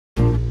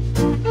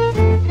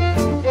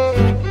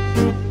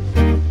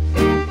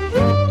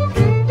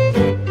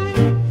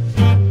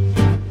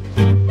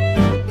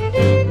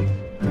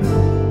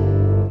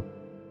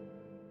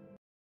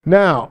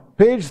Now,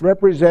 page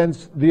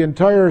represents the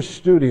entire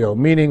studio,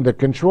 meaning the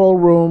control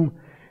room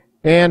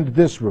and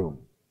this room.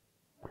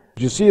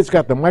 You see it's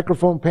got the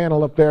microphone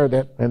panel up there.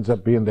 That ends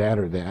up being that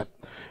or that.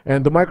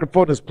 And the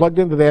microphone is plugged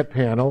into that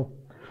panel,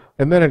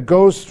 and then it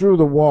goes through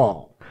the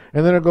wall,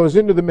 and then it goes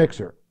into the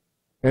mixer.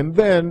 And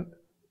then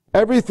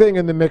everything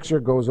in the mixer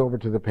goes over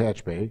to the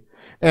patch bay,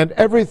 and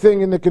everything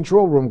in the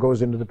control room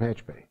goes into the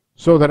patch bay,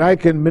 so that I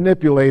can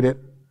manipulate it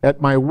at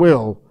my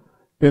will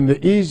in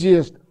the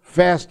easiest,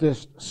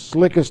 fastest,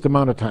 slickest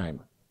amount of time.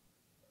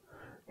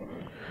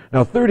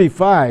 Now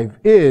 35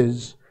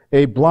 is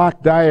a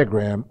block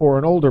diagram, or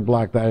an older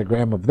block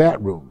diagram of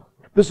that room.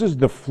 This is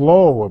the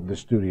flow of the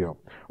studio.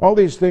 All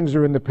these things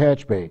are in the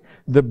patch bay.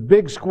 The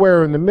big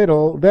square in the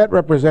middle, that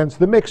represents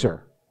the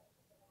mixer.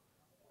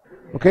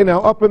 Okay, now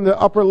up in the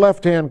upper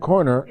left-hand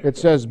corner, it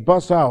says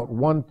bus out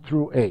 1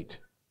 through 8.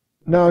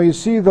 Now you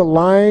see the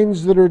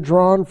lines that are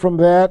drawn from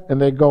that, and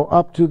they go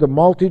up to the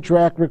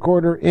multi-track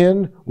recorder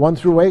in 1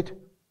 through 8?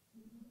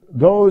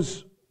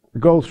 Those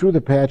go through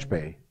the patch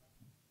bay,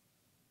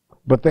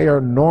 but they are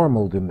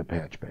normaled in the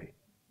patch bay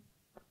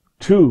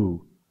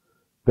to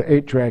the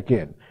 8-track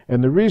in.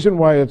 And the reason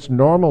why it's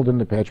normaled in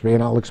the patch bay,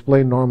 and I'll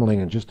explain normaling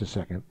in just a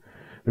second,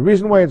 the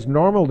reason why it's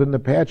normaled in the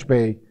patch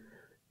bay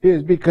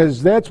is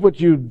because that's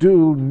what you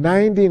do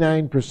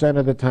 99%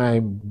 of the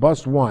time.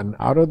 Bus 1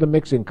 out of the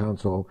mixing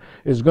console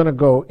is going to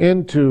go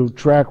into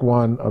track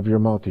 1 of your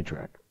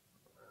multi-track.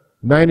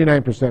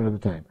 99% of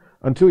the time,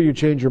 until you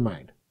change your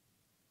mind.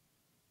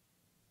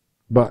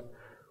 But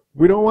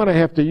we don't want to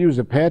have to use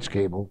a patch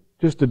cable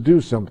just to do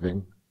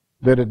something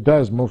that it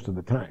does most of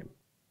the time.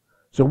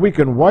 So we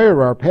can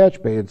wire our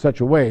patch bay in such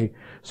a way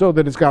so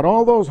that it's got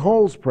all those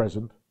holes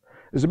present.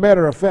 As a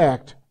matter of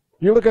fact,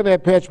 you look at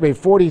that patch bay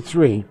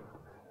 43,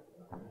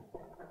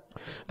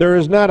 there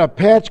is not a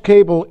patch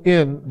cable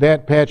in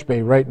that patch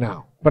bay right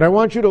now. But I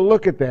want you to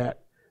look at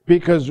that,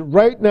 because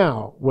right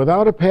now,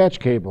 without a patch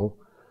cable,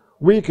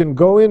 we can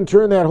go in,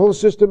 turn that whole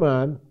system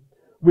on,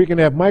 we can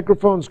have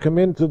microphones come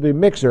into the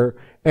mixer,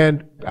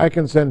 and I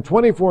can send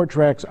 24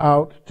 tracks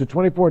out to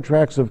 24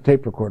 tracks of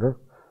tape recorder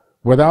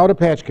without a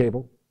patch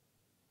cable.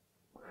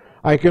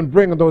 I can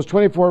bring those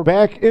 24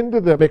 back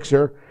into the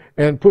mixer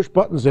and push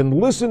buttons and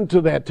listen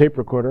to that tape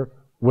recorder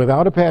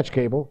without a patch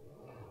cable.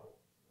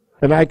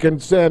 And I can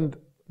send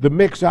the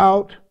mix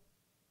out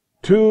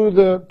to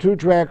the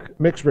 2-track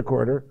mix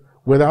recorder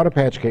without a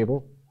patch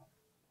cable.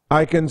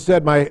 I can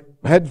send my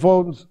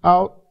headphones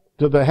out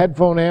to the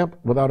headphone amp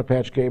without a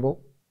patch cable.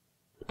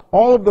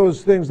 All of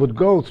those things would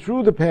go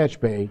through the patch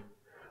bay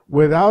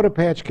without a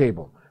patch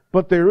cable.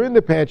 But they're in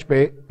the patch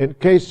bay in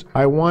case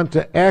I want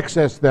to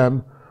access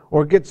them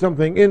or get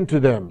something into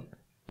them.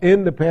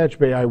 In the patch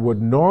bay, I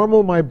would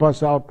normal my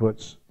bus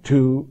outputs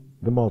to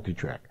the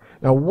multi-track.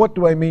 Now, what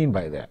do I mean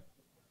by that?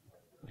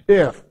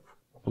 If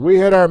we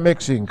had our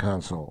mixing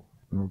console,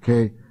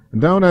 okay,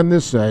 and down on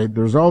this side,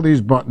 there's all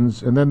these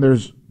buttons, and then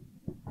there's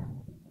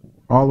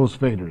all those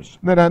faders.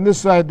 And then on this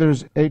side,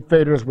 there's 8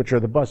 faders, which are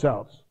the bus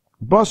outs.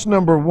 Bus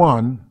number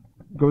 1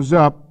 goes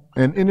up,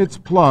 and in its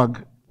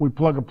plug, we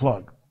plug a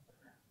plug.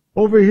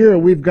 Over here,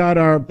 we've got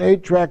our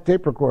 8-track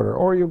tape recorder,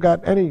 or you've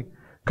got any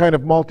kind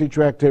of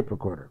multi-track tape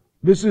recorder.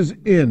 This is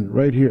in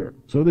right here.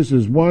 So this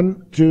is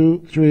 1,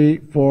 2, 3,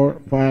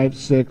 4, 5,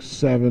 6,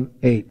 7,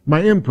 8.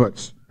 My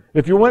inputs.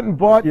 If you went and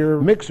bought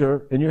your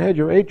mixer and you had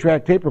your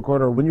 8-track tape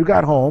recorder, when you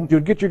got home,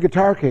 you'd get your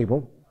guitar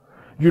cable,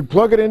 you'd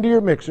plug it into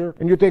your mixer,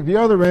 and you'd take the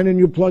other end and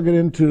you plug it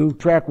into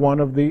track 1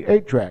 of the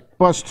 8-track.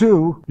 Bus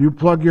 2, you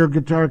plug your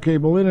guitar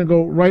cable in and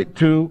go right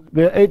to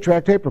the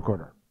 8-track tape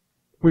recorder.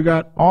 We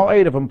got all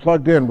 8 of them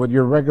plugged in with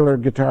your regular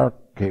guitar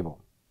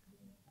cable.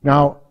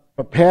 Now,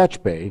 a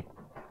patch bay,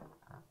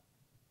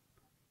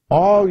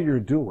 all you're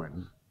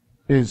doing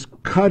is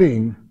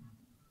cutting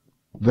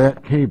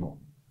that cable.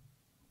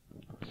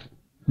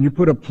 You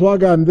put a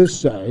plug on this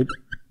side.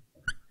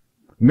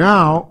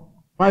 Now,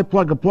 if I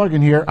plug a plug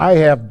in here, I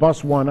have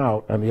bus 1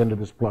 out on the end of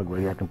this plug right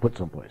here. I can put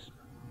someplace.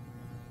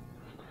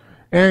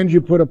 And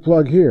you put a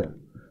plug here.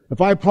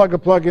 If I plug a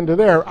plug into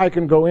there, I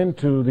can go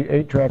into the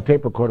 8-track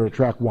tape recorder,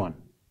 track 1.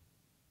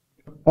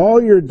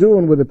 All you're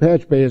doing with the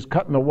patch bay is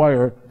cutting the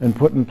wire and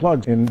putting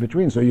plugs in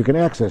between so you can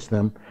access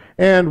them.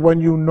 And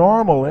when you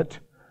normal it,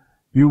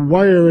 you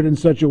wire it in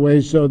such a way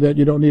so that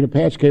you don't need a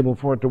patch cable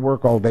for it to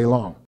work all day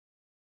long.